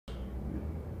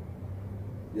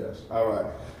Yes. All right.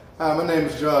 Hi, my name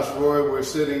is Josh Roy. We're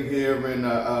sitting here in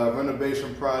a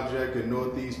renovation project in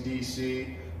Northeast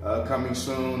DC. Coming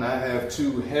soon. I have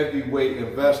two heavyweight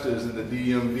investors in the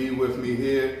DMV with me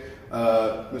here.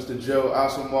 Mr. Joe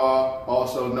Asamoah,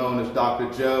 also known as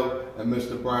Dr. Joe, and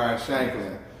Mr. Brian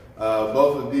Shanklin.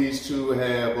 Both of these two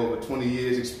have over 20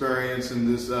 years experience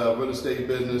in this real estate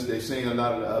business. They've seen a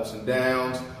lot of the ups and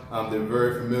downs. They're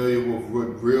very familiar with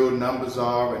what real numbers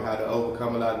are and how to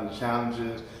overcome a lot of the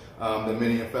challenges that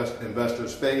many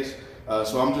investors face.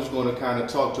 So I'm just going to kind of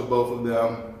talk to both of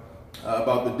them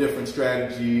about the different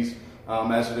strategies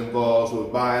as it involves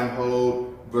with buy and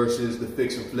hold versus the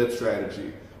fix and flip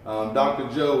strategy. Dr.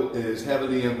 Joe is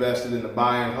heavily invested in the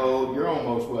buy and hold. You're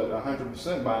almost, what,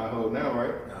 100% buy and hold now,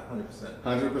 right? 100%.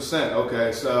 100%,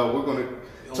 okay. So we're going to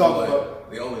talk about...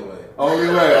 The only way. Only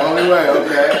way,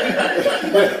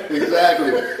 okay.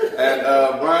 Exactly. And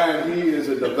Brian, he is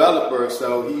a developer,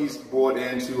 so he's brought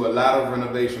into a lot of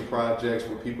renovation projects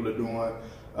where people are doing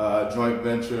joint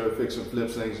venture, fix and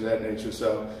flips, things of that nature.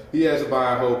 So he has a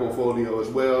buy and hold portfolio as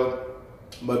well.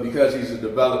 But because he's a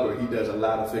developer, he does a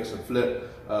lot of fix and flip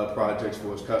projects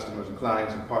for his customers and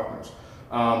clients and partners.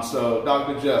 So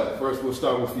Dr. Joe, first we'll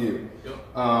start with you. Yep.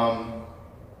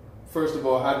 First of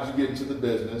all, how did you get into the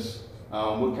business?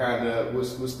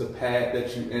 What's the path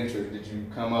that you entered? Did you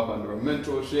come up under a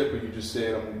mentorship, or you just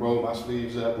said, I'm gonna roll my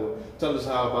sleeves up? Or tell us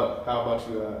how about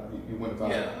you went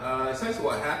about it? Yeah, essentially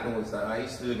what happened was that I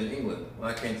used to live in England. When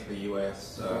I came to the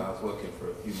US, I was working for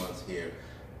a few months here,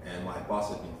 and my boss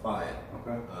had been fired.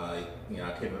 Okay.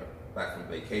 I came back from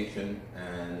vacation,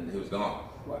 and he was gone.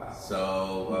 Wow.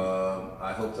 So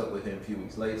I hooked up with him a few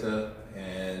weeks later,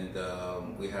 and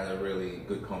we had a really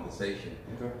good conversation.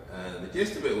 Okay. And the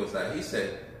gist of it was that he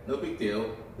said, no big deal,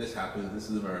 this happens, this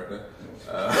is America.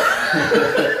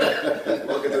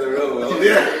 Welcome to the real world.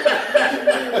 Yeah.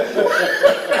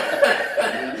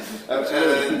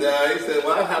 Absolutely. And he said,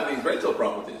 well, I have these rental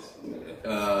properties.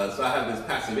 So I have this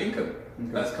passive income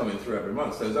that's coming through every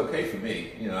month. So it's okay for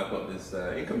me. I've got this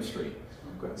income stream.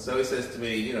 Okay. So he says to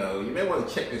me, you may want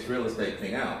to check this real estate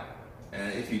thing out.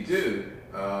 And if you do,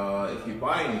 if you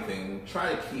buy anything,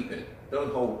 try to keep it.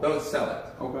 Don't sell it.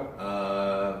 Okay.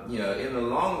 In the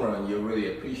long run, you'll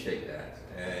really appreciate that.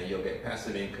 And you'll get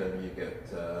passive income, you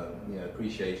get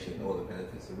appreciation, all the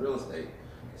benefits of real estate.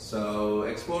 So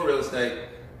explore real estate,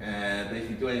 and if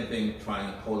you do anything, try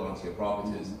and hold on to your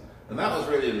properties. And that was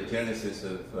really the genesis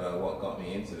of what got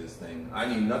me into this thing. I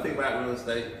knew nothing about real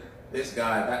estate. This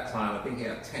guy at that time, I think he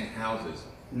had 10 houses.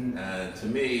 And to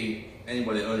me,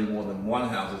 anybody owning more than one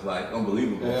house is like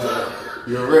unbelievable. Yeah.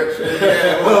 You're rich.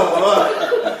 Yeah,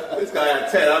 well, this guy had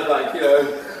 10. I was like,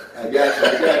 I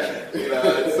got you.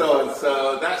 and so on.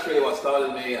 So that's really what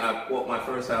started me. I bought my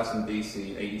first house in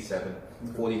DC, 87,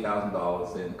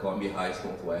 $40,000 in Columbia Heights,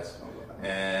 Northwest.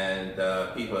 And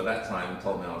people at that time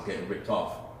told me I was getting ripped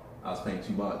off. I was paying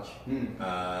too much.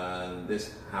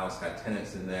 This house had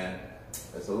tenants in there.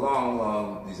 It's a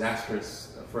long,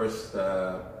 disastrous first,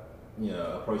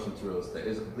 approach into real estate. It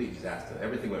was a complete disaster.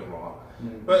 Everything went wrong.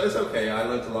 But it's okay. I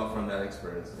learned a lot from that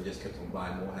experience. I just kept on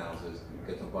buying more houses,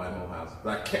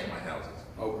 But I kept my houses.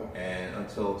 Okay. And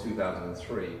until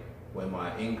 2003, when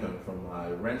my income from my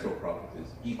rental properties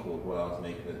equaled what I was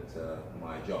making at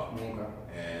my job. Okay.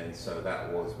 And so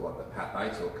that was what the path I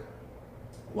took,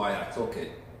 why I took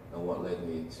it, and what led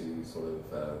me to sort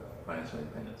of financial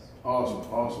independence.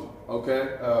 Awesome.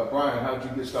 Okay, Brian, how did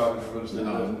you get started in the real estate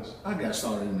business? I got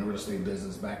started in the real estate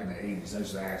business back in the 80s. I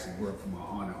used to actually work for my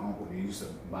aunt and uncle. They used to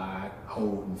buy,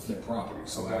 hold, and flip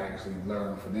properties. So I actually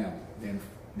learned from them. Then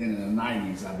in the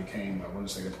 90s, I became a real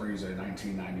estate appraiser in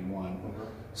 1991.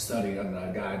 Studied under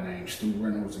a guy named Stu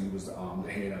Reynolds. He was the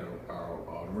head of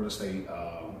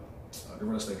the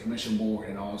real estate commission board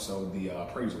and also the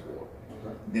appraisal board.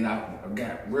 Then I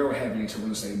got real heavy into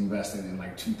real estate investing in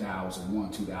like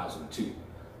 2001, 2002.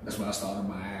 That's when I started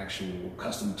my actual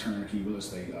custom turnkey real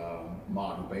estate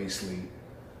model, basically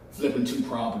flipping 2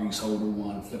 properties, holding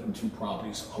 1, flipping 2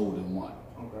 properties, holding 1.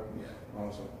 Okay. Yeah.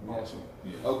 Awesome.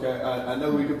 Yeah. Okay, I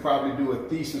know we could probably do a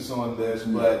thesis on this,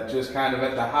 but just kind of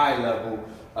at the high level,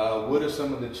 what are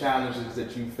some of the challenges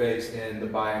that you face in the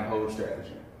buy and hold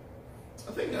strategy?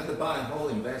 I think as a buy and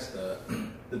hold investor,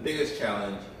 the biggest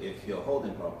challenge if you're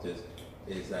holding properties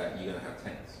is that you're going to have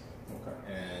tenants. Okay.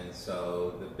 And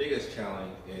so the biggest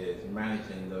challenge is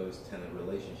managing those tenant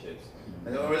relationships.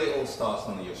 And it really all starts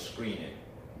on your screening.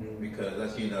 Because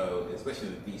as you know, especially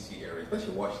in the DC area,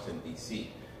 especially Washington, DC,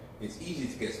 it's easy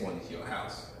to get someone into your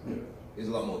house. It's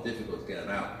a lot more difficult to get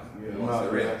them out once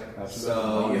they're in.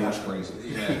 So that's crazy.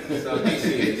 Yeah. So DC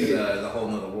is a whole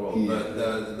other world. But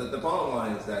the bottom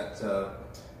line is that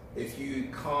if you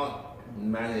can't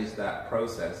manage that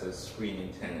process of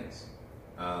screening tenants,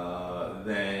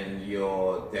 then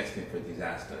you're destined for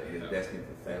disaster. You're destined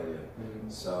for failure.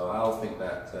 So I always think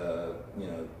that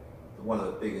one of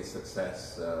the biggest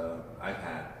success I've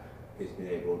had is being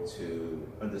able to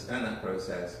understand that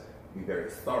process, be very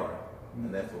thorough,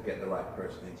 and therefore get the right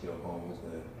person into your home who's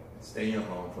going to stay in your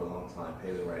home for a long time,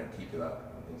 pay the rent, keep it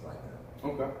up, and things like that.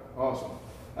 Okay, awesome.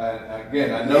 And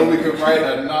again, I know we could write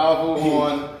a novel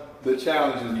on the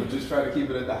challenges, but just try to keep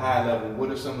it at the high level. What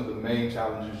are some of the main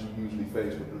challenges you usually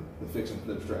face with the fix and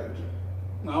flip strategy?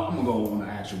 Now, I'm gonna go on the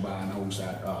actual buy and hold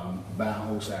side,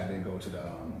 then go to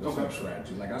the flip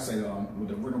strategy. Like I said, with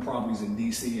the rental properties in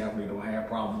DC, I really don't have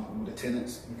problems with the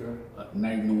tenants. Okay.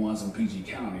 Not even the ones in PG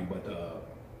County, but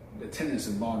the tenants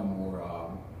in Baltimore,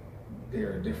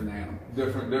 they're a different animal.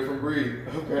 Different breed.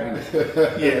 Okay.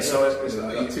 Yeah, so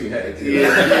it's too heavy.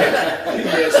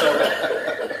 Yeah.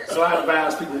 So I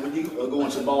advise people when you go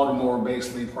into Baltimore,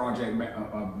 basically property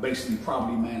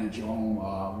manage your own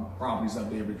properties up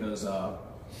there, because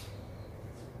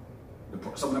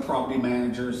some of the property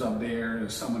managers up there and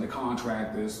some of the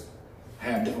contractors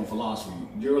have different philosophy.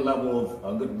 Your level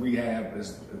of good rehab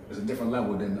is a different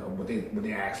level than what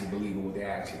they actually believe or what they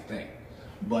actually think.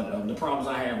 But the problems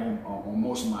I have on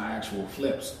most of my actual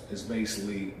flips is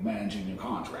basically managing your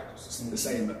contractors. It's the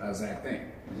same exact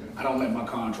thing. I don't let my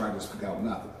contractors pick out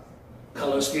nothing.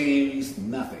 Color schemes,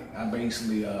 nothing. I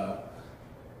basically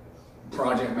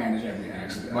project manage everything.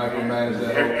 Actually, Micromanage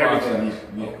that whole process.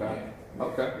 Yeah.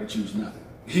 Okay. They choose nothing.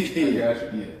 I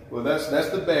got you. Yeah. Well, that's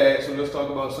the bad. So let's talk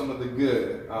about some of the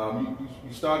good.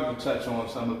 You started to touch on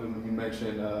some of it when you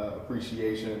mentioned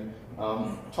appreciation.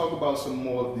 Talk about some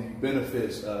more of the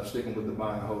benefits of sticking with the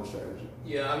buy and hold strategy.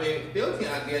 Yeah, I mean,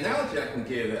 the analogy I can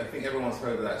give, I think everyone's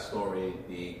heard of that story,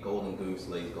 the golden goose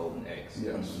lays golden eggs.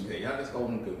 Yes. Okay, you have this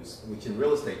golden goose, which in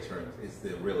real estate terms is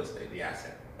the real estate, the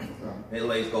asset. It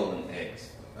lays golden eggs.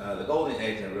 The golden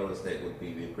eggs in real estate would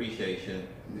be the appreciation,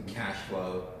 the cash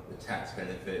flow, the tax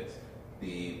benefits,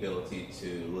 the ability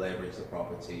to leverage the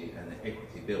property, and the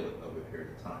equity build over a period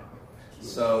of time.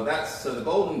 So the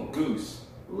golden goose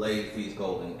lays these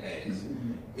golden eggs.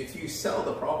 If you sell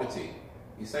the property,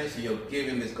 essentially you're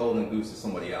giving this golden goose to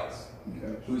somebody else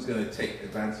who's going to take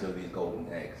advantage of these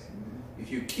golden eggs.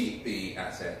 If you keep the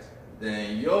asset,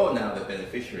 then you're now the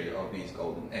beneficiary of these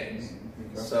golden eggs.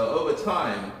 So over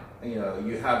time,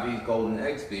 you have these golden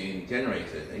eggs being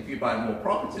generated. If you buy more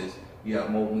properties, you have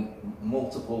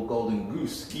multiple golden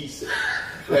geese,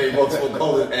 multiple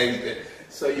golden eggs.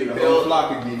 So you build,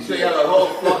 so you have a whole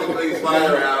flock of geese flying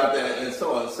around and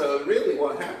so on. So really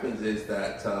what happens is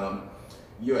that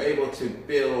you're able to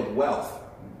build wealth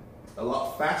a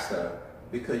lot faster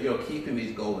because you're keeping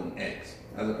these golden eggs,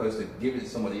 as opposed to giving it to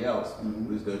somebody else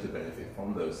who's going to benefit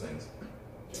from those things.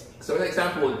 So an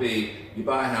example would be, you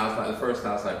buy a house, like the first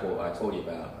house I told you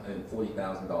about, and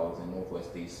 $40,000 in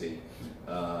Northwest DC.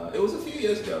 It was a few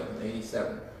years ago, in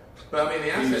 '87. But I mean,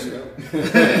 the asset,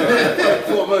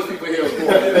 for most people here are born.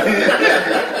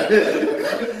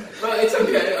 But it's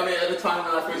okay. I mean, at the time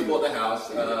when I first bought the house,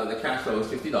 the cash flow was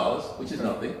 $50, which is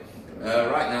nothing.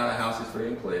 Right now, the house is free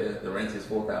and clear. The rent is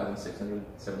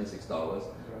 $4,676.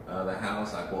 The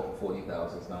house I bought for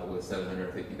 $40,000 is now worth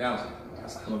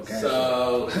 $750,000.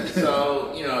 So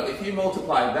if you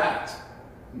multiply that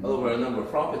over a number of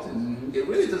properties, it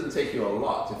really doesn't take you a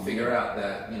lot to figure out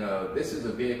that this is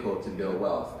a vehicle to build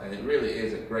wealth, and it really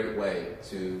is a great way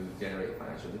to generate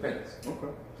financial independence.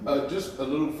 Okay. Just a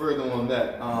little further on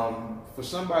that. For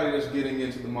somebody that's getting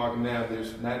into the market now,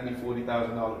 there's not any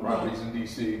 $40,000 properties in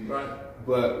DC. Right.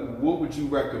 But what would you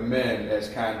recommend as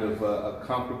kind of a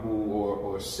comfortable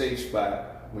or safe spot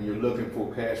when you're looking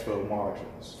for cash flow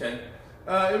margins? Okay.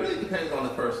 It really depends on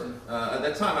the person. At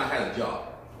that time, I had a job.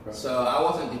 So I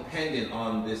wasn't dependent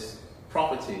on this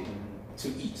property to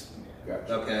eat.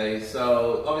 Gotcha. Okay,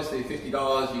 so obviously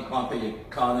 $50, you can't pay your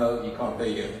car note, you can't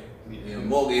pay your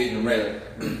mortgage and rent.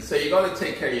 So you got to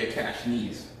take care of your cash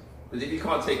needs. But if you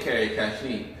can't take care of your cash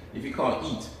need, if you can't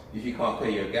eat, if you can't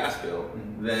pay your gas bill,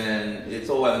 then it's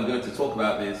all well and good to talk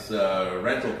about these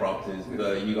rental properties,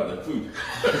 but you got no food.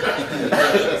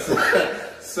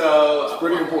 So it's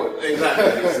pretty important.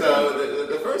 Exactly. So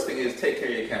the first thing is take care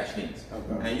of your cash needs.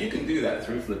 And you can do that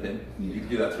through flipping, you can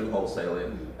do that through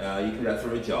wholesaling, you can do that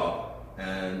through a job,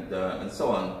 and so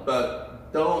on.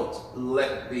 But don't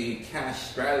let the cash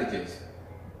strategies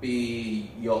be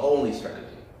your only strategy.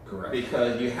 Correct.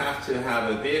 Because you have to have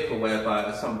a vehicle whereby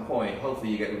at some point,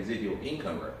 hopefully you get residual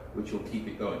income, which will keep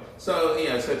it going. So,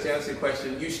 so to answer your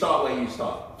question, you start where you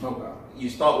start. You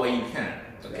start where you can.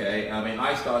 Okay, I mean,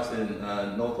 I started in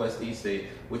Northwest DC,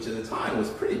 which at the time was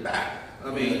pretty bad. I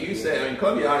mean,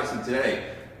 Columbia Heights today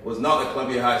was not the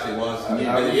Columbia Heights it was. I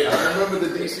remember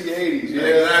the DC 80s. Yeah,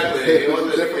 exactly. It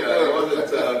wasn't,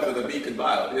 different for the Beacon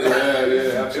Violet.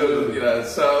 Yeah, absolutely.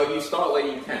 So you start where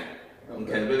you can.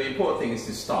 Okay, but the important thing is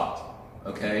to start.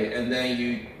 Okay, and then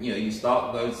you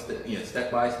start those step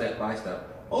by step.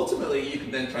 Ultimately, you can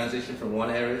then transition from one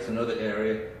area to another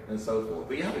area and so forth.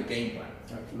 But you have a game plan.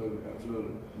 Absolutely.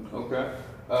 Okay.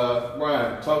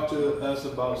 Ryan, talk to us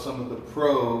about some of the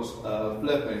pros of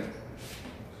flipping.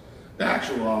 The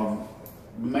actual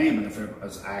main benefit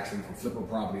is actually for flipper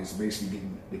property is basically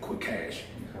getting the quick cash.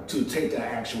 To take the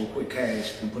actual quick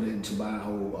cash and put it into buy and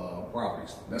hold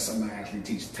properties. That's something I actually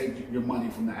teach. Take your money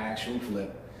from the actual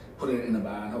flip, put it in the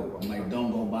buy and hold. I'm like,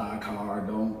 don't go buy a car,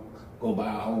 don't go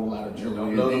buy a whole lot of jewelry.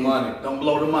 Don't blow the money. Don't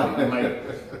blow the money. I'm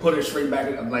like, put it straight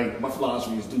back. I'm like, my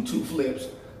philosophy is do 2 flips,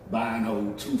 buy and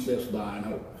hold, 2 flips, buy and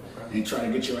hold. And try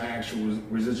to get your actual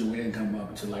residual income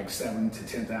up to like $7,000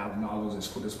 to $10,000 as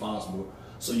quick as possible,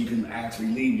 so you can actually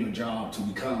leave your job to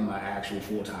become an actual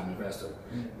full-time investor,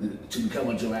 to become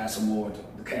a Joe Assamore,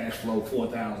 the cash flow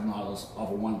 $4,000 off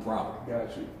of one property.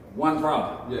 Got you. One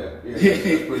property. Yeah.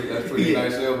 That's pretty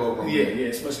nice elbow room. Yeah,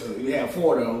 especially you have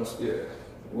 4 of those. Yeah.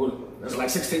 Well, that's like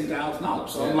 $16,000.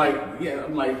 So I'm like,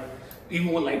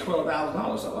 even with like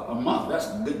 $12,000 a month, that's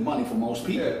good money for most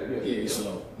people.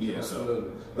 So.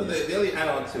 But the only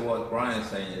add-on to what Brian is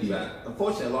saying is that,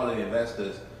 unfortunately, a lot of the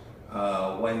investors,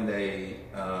 when they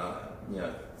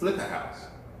flip a house,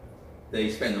 they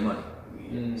spend the money.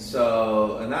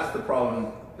 So, and that's the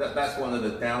problem. That's one of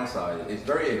the downsides. It's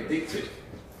very addictive.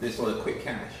 This sort of quick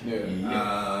cash.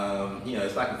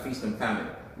 It's like a feast and famine.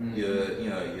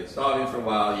 You're starving for a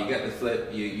while. You get the flip.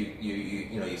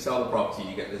 You sell the property.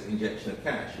 You get this injection of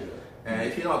cash. And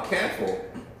if you're not careful,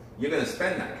 you're going to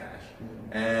spend that cash.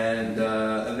 And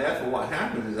therefore, what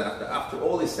happens is after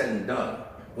all is said and done,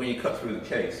 when you cut through the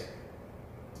chase,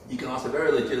 you can ask a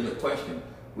very legitimate question,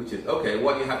 which is, okay,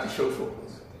 what do you have to show for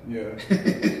this?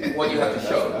 What do you have to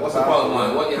show? What's the bottom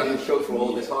line? What do you have to show for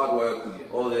all this hard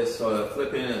work, all this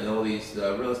flipping, and all these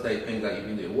real estate things that you've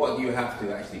been doing? What do you have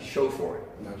to actually show for it?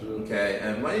 Absolutely. Okay,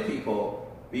 and many people,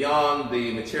 beyond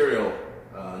the material,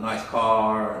 nice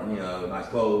car, nice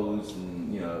clothes, and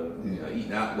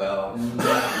eating out well,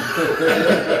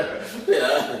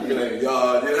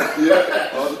 yard,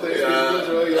 all the things.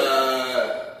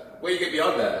 When you get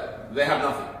beyond that, they have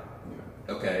nothing.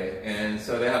 Okay, and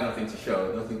so they have nothing to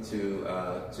show, nothing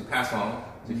to pass on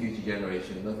to future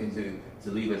generations, nothing to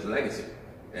leave as a legacy,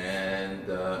 and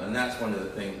that's one of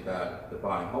the things about the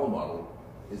buy and hold model,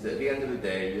 is that at the end of the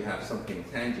day you have something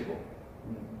tangible,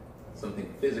 something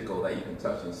physical that you can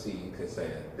touch and see. You can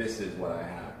say, this is what I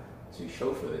have to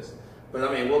show for this. But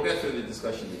I mean, we'll get through the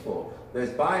discussion before.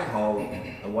 There's buy and hold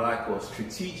and what I call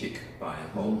strategic buy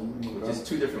and hold, which is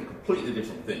 2 completely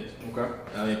different things. Okay.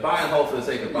 I mean, buy and hold for the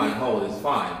sake of buy and hold is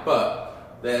fine,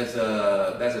 but there's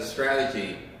a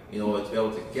strategy in order to be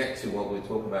able to get to what we were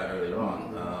talking about earlier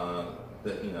on,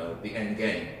 the end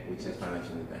game, which is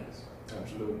financial independence.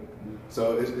 Absolutely.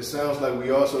 So it sounds like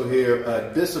we also hear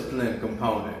a discipline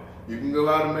component. You can go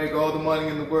out and make all the money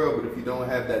in the world, but if you don't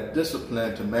have that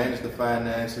discipline to manage the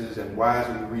finances and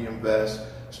wisely reinvest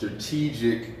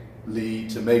strategically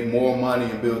to make more money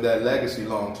and build that legacy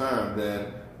long term,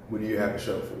 then what do you have to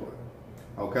show for it?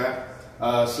 Okay?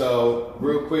 So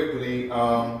real quickly,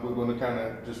 we're going to kind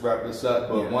of just wrap this up,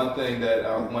 but one thing that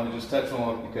I want to just touch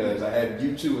on, because I had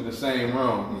you two in the same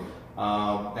room,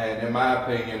 and in my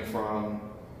opinion, from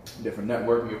different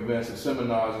networking events and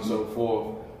seminars and so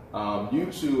forth, you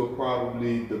two are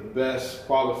probably the best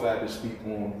qualified to speak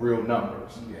on real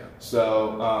numbers.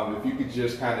 So if you could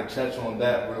just kind of touch on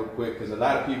that real quick, because a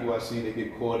lot of people I see, they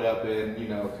get caught up in,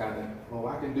 kind of,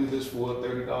 I can do this for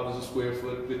 $30 a square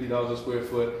foot, $50 a square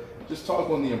foot. Just talk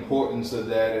on the importance of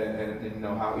that and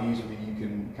how easily you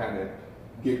can kind of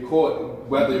get caught,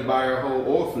 whether you buy or hold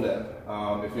or flip,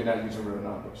 if you're not using real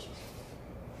numbers.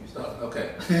 You start?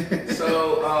 Okay.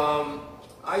 So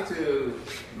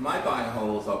my buy and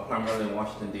holds are primarily in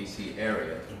Washington, D.C.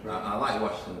 area. I like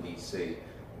Washington, D.C.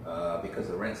 Because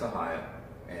the rents are higher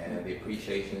and the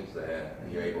appreciation is there,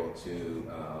 and you're able to,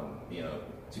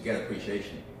 to get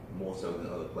appreciation more so than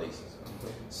other places.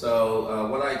 So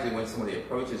what I do when somebody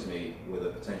approaches me with a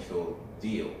potential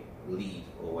deal, lead,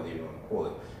 or whatever you want to call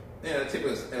it,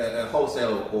 typically a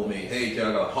wholesaler will call me, hey Joe,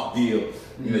 I got a hot deal.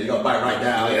 You got to buy it right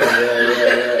now.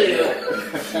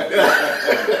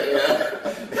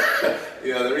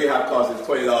 The rehab cost is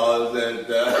 $20 and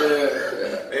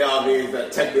ARV is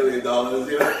at $10 million.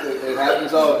 It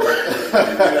happens all the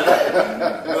time.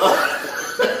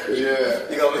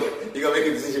 You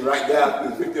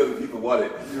want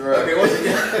it. Right. Okay, once you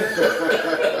get,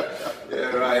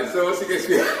 yeah, right. So once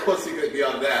you get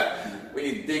beyond that, when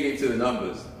you dig into the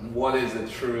numbers, what is the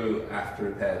true after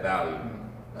repair value?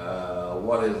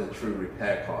 What is the true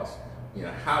repair cost? You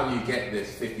know, how do you get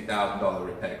this $50,000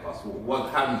 repair cost?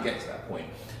 How do you get to that point?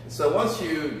 So once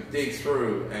you dig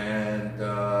through and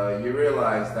you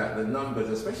realize that the numbers,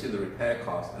 especially the repair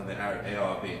cost and the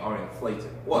ARV, are inflated.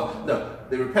 Well, no,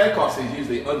 the repair cost is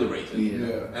usually underrated,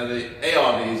 and the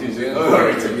ARV is usually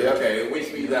overrated. Yeah. Okay,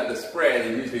 which means that the spread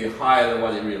is usually higher than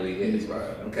what it really is.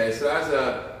 Right. Okay, so as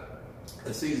a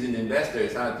seasoned investor,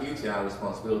 it's our duty, our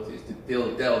responsibility is to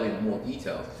delve into more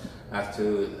details as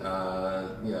to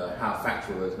you know, how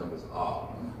factual those numbers are.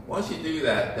 Once you do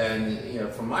that, then, you know,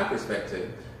 from my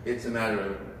perspective, it's a matter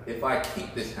of, if I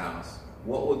keep this house,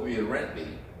 what would the rent be?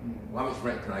 How much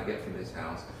rent can I get from this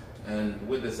house? And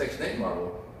with the Section 8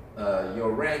 model,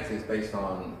 your rent is based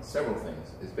on several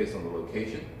things. It's based on the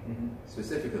location,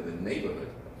 specifically the neighborhood,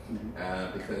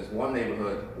 because one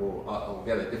neighborhood will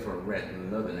get a different rent than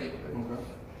another neighborhood.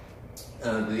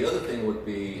 The other thing would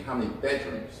be how many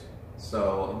bedrooms.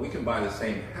 So we can buy the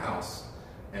same house,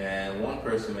 and one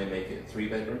person may make it a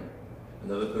 3-bedroom,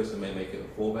 another person may make it a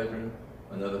 4-bedroom,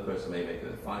 another person may make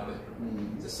it a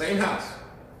 5-bedroom. It's the same house,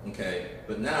 okay,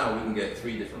 but now we can get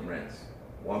 3 different rents.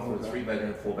 One for a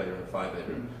 3-bedroom, 4-bedroom, and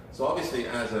 5-bedroom. So obviously,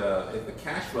 if the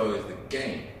cash flow is the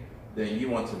game, then you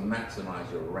want to maximize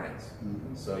your rent.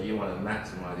 So you want to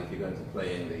maximize, if you're going to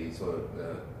play in the sort of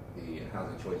the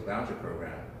Housing Choice Voucher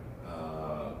Program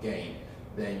game,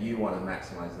 then you want to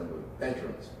maximize the number of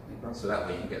bedrooms, so that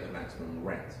way you can get the maximum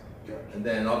rent. And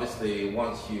then obviously,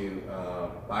 once you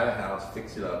buy the house,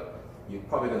 fix it up, you're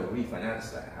probably going to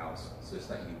refinance that house, so it's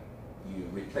like you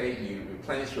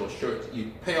replenish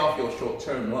you pay off your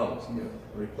short-term loans,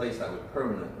 replace that with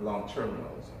permanent long-term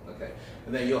loans. Okay,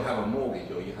 and then you'll have a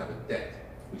mortgage or you have a debt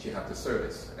which you have to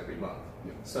service every month.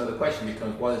 So the question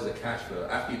becomes, what is the cash flow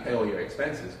after you pay all your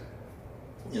expenses?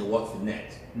 You know, what's the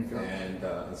net, and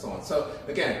so on. So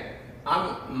again,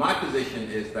 my position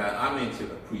is that I'm into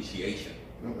appreciation.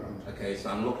 Okay, so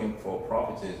I'm looking for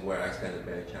properties where I stand a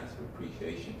better chance of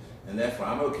appreciation, and therefore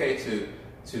I'm okay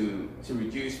to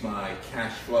reduce my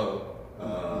cash flow,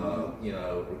 you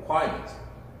know, requirements,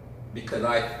 because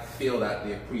I feel that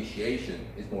the appreciation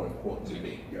is more important to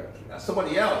me. Now,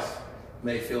 somebody else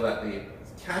may feel that the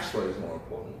cash flow is more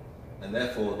important, and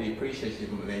therefore the appreciation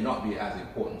may not be as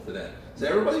important for them. So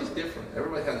everybody's different.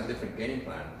 Everybody has a different game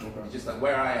plan. It's just like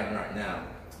where I am right now,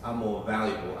 I'm more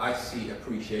valuable. I see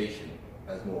appreciation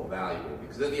as more valuable,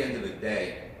 because at the end of the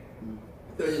day,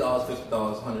 $30, $50,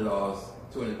 $100,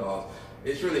 $200,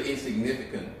 it's really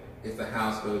insignificant if the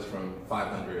house goes from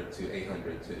 500 to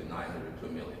 800 to 900 to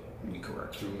 $1 million.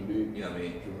 Correct. True indeed. You know what I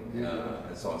mean?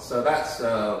 And so on. So that's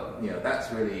you know,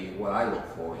 that's really what I look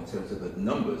for in terms of the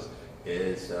numbers.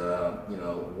 Is you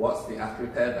know, what's the after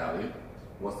repair value?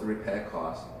 What's the repair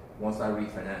cost? Once I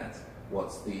refinance,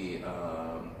 what's the you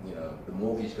know, the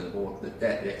mortgage going to go, the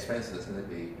debt, the expenses that's going to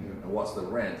be, and what's the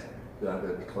rent that I'm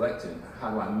going to be collecting? How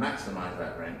do I maximize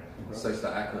that rent such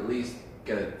that I can at least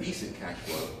get a decent cash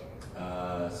flow,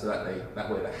 so that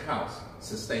way the house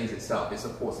sustains itself, it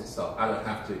supports itself. I don't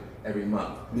have to every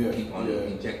month keep on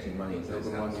injecting money into this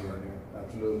house.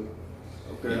 Absolutely.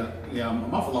 Okay. Yeah,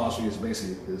 my philosophy is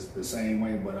basically the same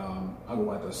way, but I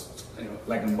go out the, you know,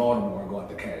 like in Baltimore, I go out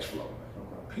the cash flow.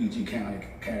 PG County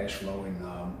cash flow, and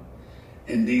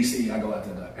in DC, I go out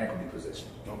to the equity position.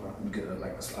 Because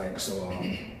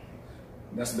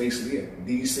that's basically it.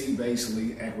 DC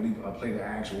basically equity. I play the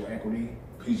actual equity.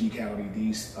 PG County,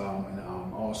 DC, and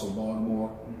also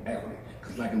Baltimore equity.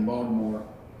 Because like in Baltimore,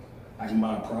 I can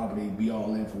buy a property, be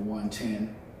all in for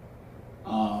 $110.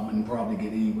 And probably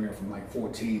get anywhere from like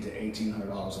 $1,400 to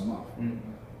 $1,800 a month.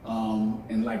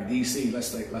 And like DC,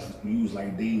 let's use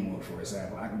like Deanwood for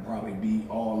example. I can probably be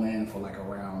all in for like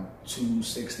around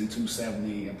 $260,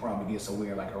 $270, and probably get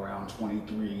somewhere like around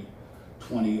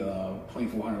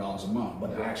 $2,400 a month.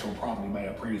 But the actual property may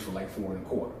appraise for like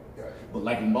 $4.25. But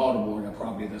like in Baltimore, the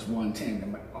property that's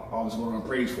 $110, all it's going to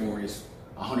appraise for is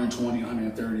 $120,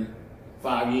 $130.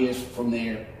 5 years from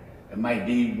there, it might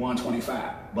be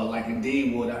 $125. But like in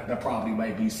Deanwood, that property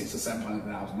might be $600,000 or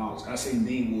 $700,000. I've seen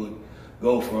Deanwood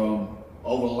go from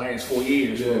over the last 4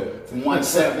 years from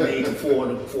 170 to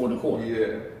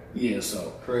 4.25. Yeah,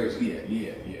 so crazy.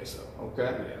 Yeah. So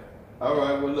okay. All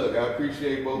right. Well, look, I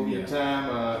appreciate both of your time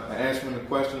answering the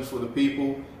questions for the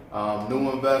people,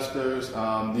 new investors.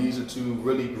 These are two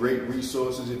really great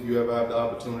resources if you ever have the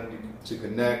opportunity to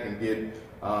connect and get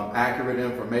accurate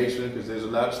information, because there's a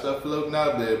lot of stuff floating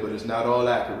out there, but it's not all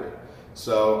accurate.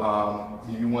 So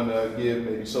do you want to give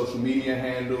maybe social media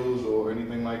handles or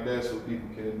anything like that so people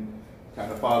can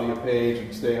kind of follow your page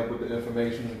and stay up with the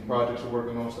information and projects you're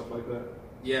working on, stuff like that?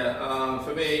 Yeah,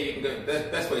 for me, you can go, the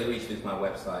best way to reach me is my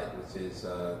website, which is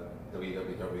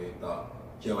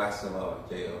www.joeasamoah,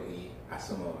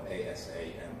 Asamoah,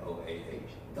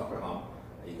 ASAMOAH.com.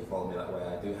 You can follow me that way.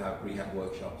 I do have rehab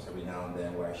workshops every now and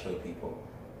then where I show people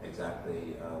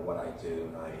exactly what I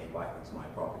do. I invite them to my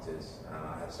properties.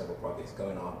 I have several projects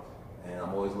going on, and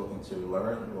I'm always looking to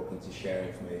learn, looking to share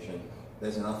information.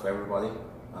 There's enough for everybody.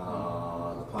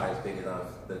 The pie is big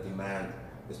enough. The demand,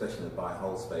 especially in the buy and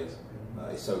hold space,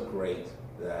 is so great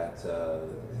that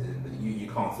you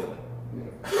can't fill it.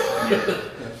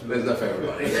 There's enough for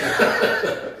everybody.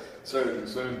 Certainly.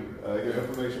 Your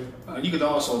information? You can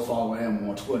also follow him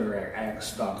on Twitter at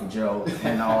Ask Dr. Joe,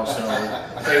 and also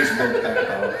Facebook at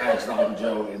Ask Dr.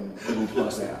 Joe, and Google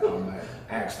Plus at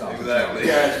Ask Dr. Exactly.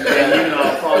 Joe. And you know,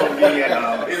 follow me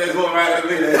at There's one right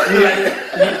with me.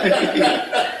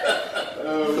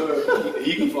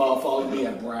 you can follow me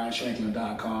at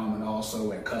brianshanklin.com and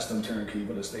also at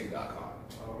customturnkeyrealestate.com.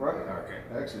 All right. Okay.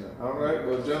 Excellent. All right.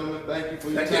 Well, gentlemen, thank you for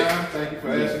your Thank time. you. Thank you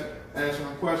for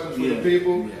answering questions for the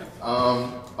people. Yeah.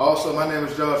 Also, my name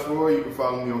is Josh Roy. You can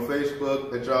follow me on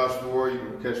Facebook at Josh Roy. You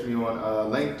can catch me on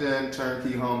LinkedIn,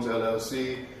 Turnkey Homes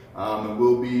LLC. And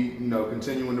we'll be,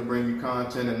 continuing to bring you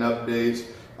content and updates.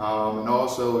 And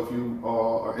also, if you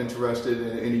are interested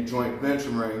in any joint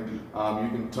venturing, you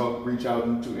can reach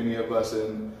out to any of us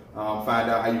and find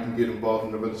out how you can get involved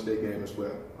in the real estate game as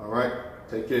well. All right?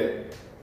 Take care.